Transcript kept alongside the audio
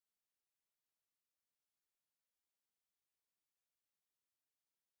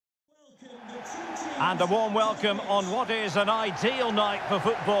And a warm welcome on what is an ideal night for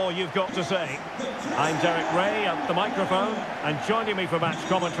football, you've got to say. I'm Derek Ray at the microphone, and joining me for match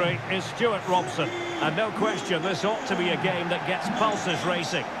commentary is Stuart Robson. And no question, this ought to be a game that gets pulses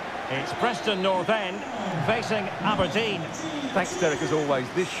racing. It's Preston North End facing Aberdeen. Thanks, Derek, as always.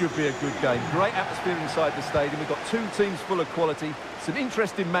 This should be a good game. Great atmosphere inside the stadium. We've got two teams full of quality, some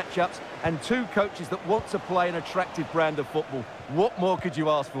interesting matchups, and two coaches that want to play an attractive brand of football. What more could you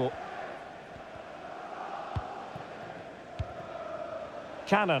ask for?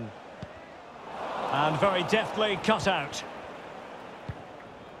 Cannon. And very deftly cut out.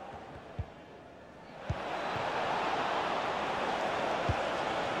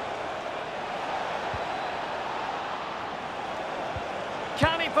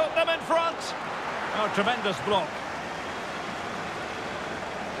 Can he put them in front? Oh, tremendous block.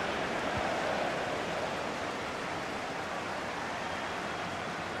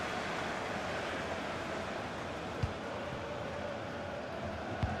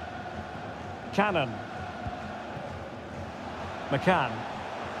 Cannon. McCann.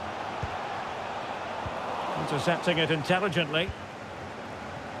 Intercepting it intelligently.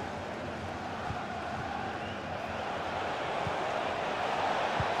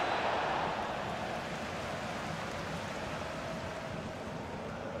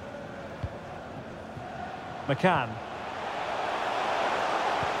 McCann.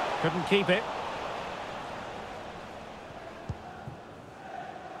 Couldn't keep it.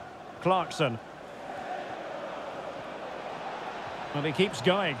 Clarkson. Well, he keeps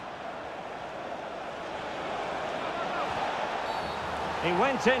going. He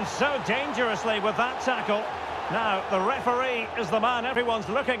went in so dangerously with that tackle. Now, the referee is the man everyone's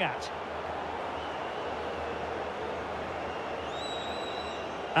looking at.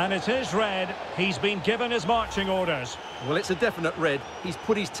 And it is red. He's been given his marching orders. Well, it's a definite red. He's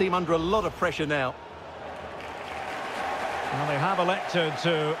put his team under a lot of pressure now. Well, they have elected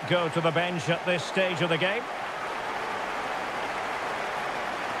to go to the bench at this stage of the game.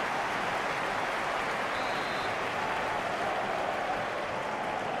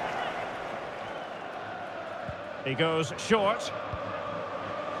 He goes short.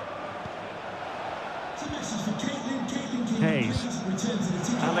 Hayes.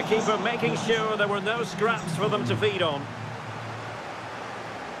 And the keeper making sure there were no scraps for them to feed on.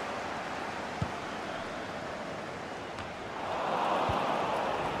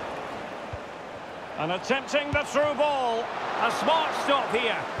 And attempting the through ball. A smart stop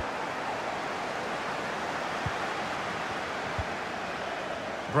here.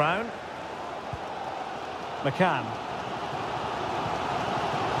 Brown. McCann.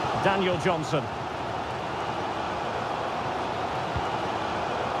 Daniel Johnson.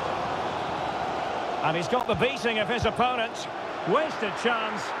 And he's got the beating of his opponent. Wasted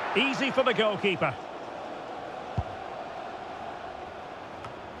chance. Easy for the goalkeeper.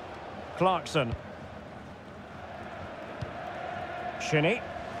 Clarkson. Shinnie.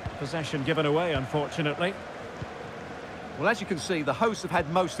 Possession given away, unfortunately. Well, as you can see, the hosts have had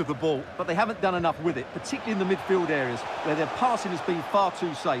most of the ball, but they haven't done enough with it, particularly in the midfield areas, where their passing has been far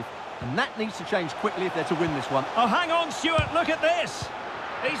too safe. And that needs to change quickly if they're to win this one. Oh, hang on, Stuart, look at this!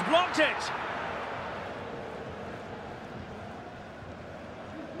 He's blocked it!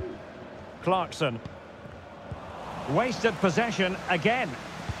 Clarkson. Wasted possession again.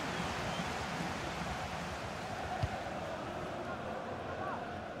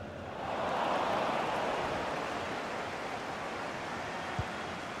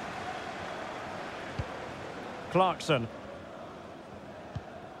 Clarkson.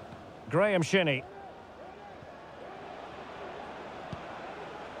 Graham Shinnie.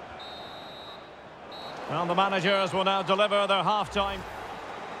 Well, the managers will now deliver their half-time.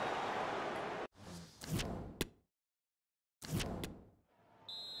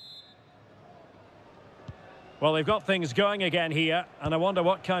 Well, they've got things going again here, and I wonder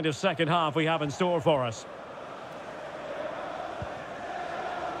what kind of second half we have in store for us.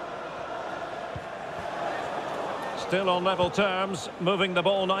 Still on level terms, moving the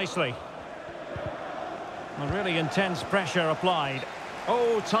ball nicely. A really intense pressure applied.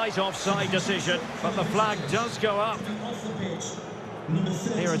 Oh, tight offside decision, but the flag does go up.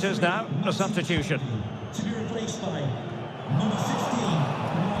 Here it is now, a substitution. To be replaced by number 15,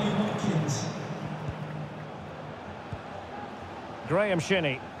 Ryan Watkins. Graham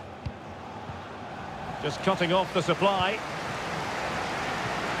Shinnie. Just cutting off the supply.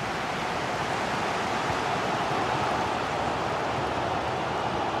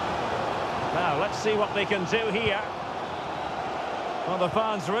 Now, let's see what they can do here. Well, the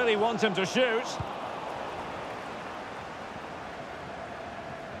fans really want him to shoot.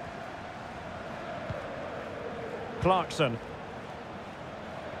 Clarkson.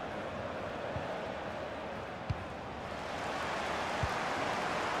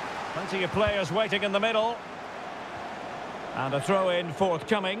 Plenty of players waiting in the middle. And a throw-in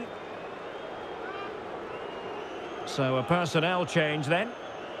forthcoming. So a personnel change then.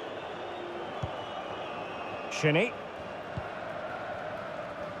 Shinnie.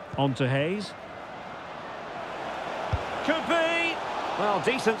 On to Hayes. Could be. Well,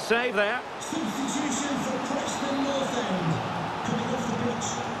 decent save there. Substitution for Preston North End. Coming off the pitch,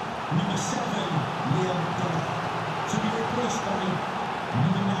 number 7, Liam Duff. To be replaced by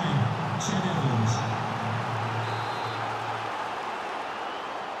number 9, Chen Evans.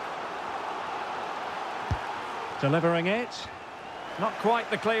 Delivering it. Not quite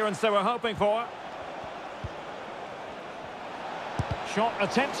the clearance they were hoping for. Shot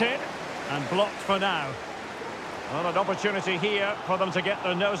attempted and blocked for now. Well, an opportunity here for them to get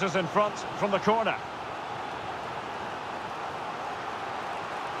their noses in front from the corner.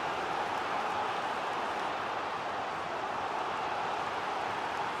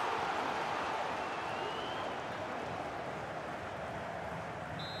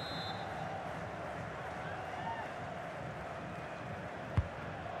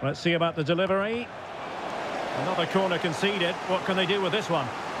 Let's see about the delivery. Another corner conceded. What can they do with this one?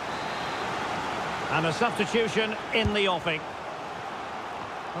 And a substitution in the offing.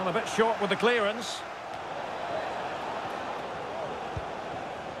 Well, a bit short with the clearance.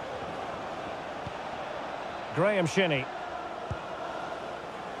 Graham Shinnie.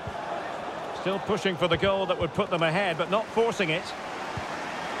 Still pushing for the goal that would put them ahead, but not forcing it.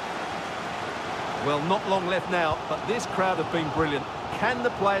 Well, not long left now, but this crowd have been brilliant. Can the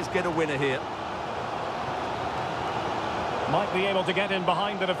players get a winner here? Might be able to get in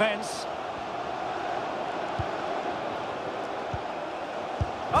behind the defence.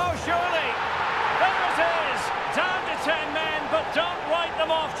 Oh, surely! There it is! Down to 10 men, but don't write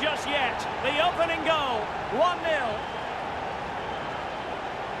them off just yet. The opening goal, 1-0.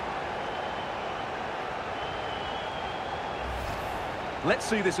 Let's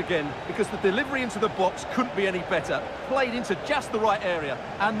see this again, because the delivery into the box couldn't be any better. Played into just the right area,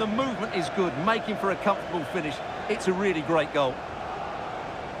 and the movement is good, making for a comfortable finish. It's a really great goal.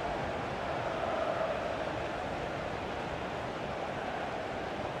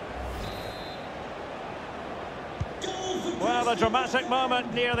 Well, a dramatic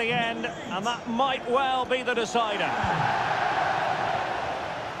moment near the end, and that might well be the decider.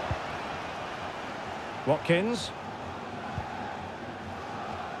 Watkins.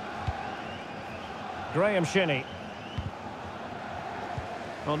 Graham Shinnie.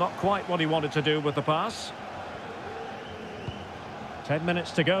 Well, not quite what he wanted to do with the pass. 10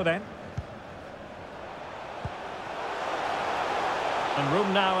 minutes to go then. And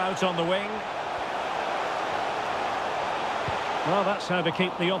room now out on the wing. Well, that's how to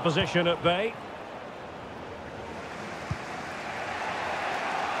keep the opposition at bay.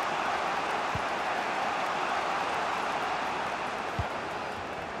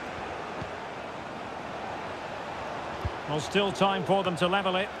 Well, still time for them to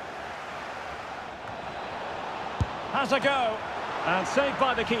level it. Has a go. And saved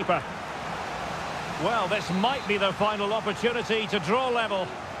by the keeper. Well, this might be their final opportunity to draw level.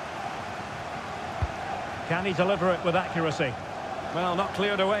 Can he deliver it with accuracy? Well, not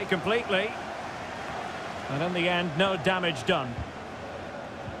cleared away completely. And in the end, no damage done.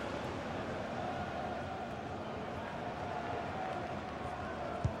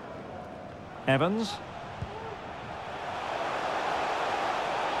 Evans.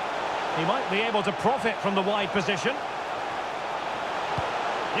 He might be able to profit from the wide position.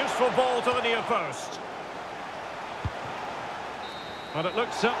 Useful ball to the near post. And it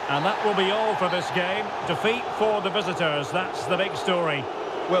looks up. And that will be all for this game. Defeat for the visitors. That's the big story.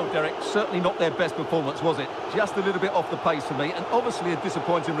 Well, Derek, certainly not their best performance, was it? Just a little bit off the pace for me, and obviously a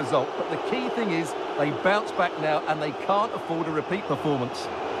disappointing result. But the key thing is they bounce back now, and they can't afford a repeat performance.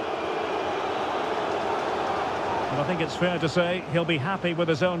 And I think it's fair to say he'll be happy with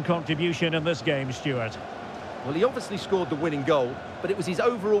his own contribution in this game, Stuart. Well, he obviously scored the winning goal, but it was his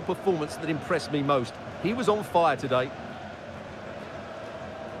overall performance that impressed me most. He was on fire today.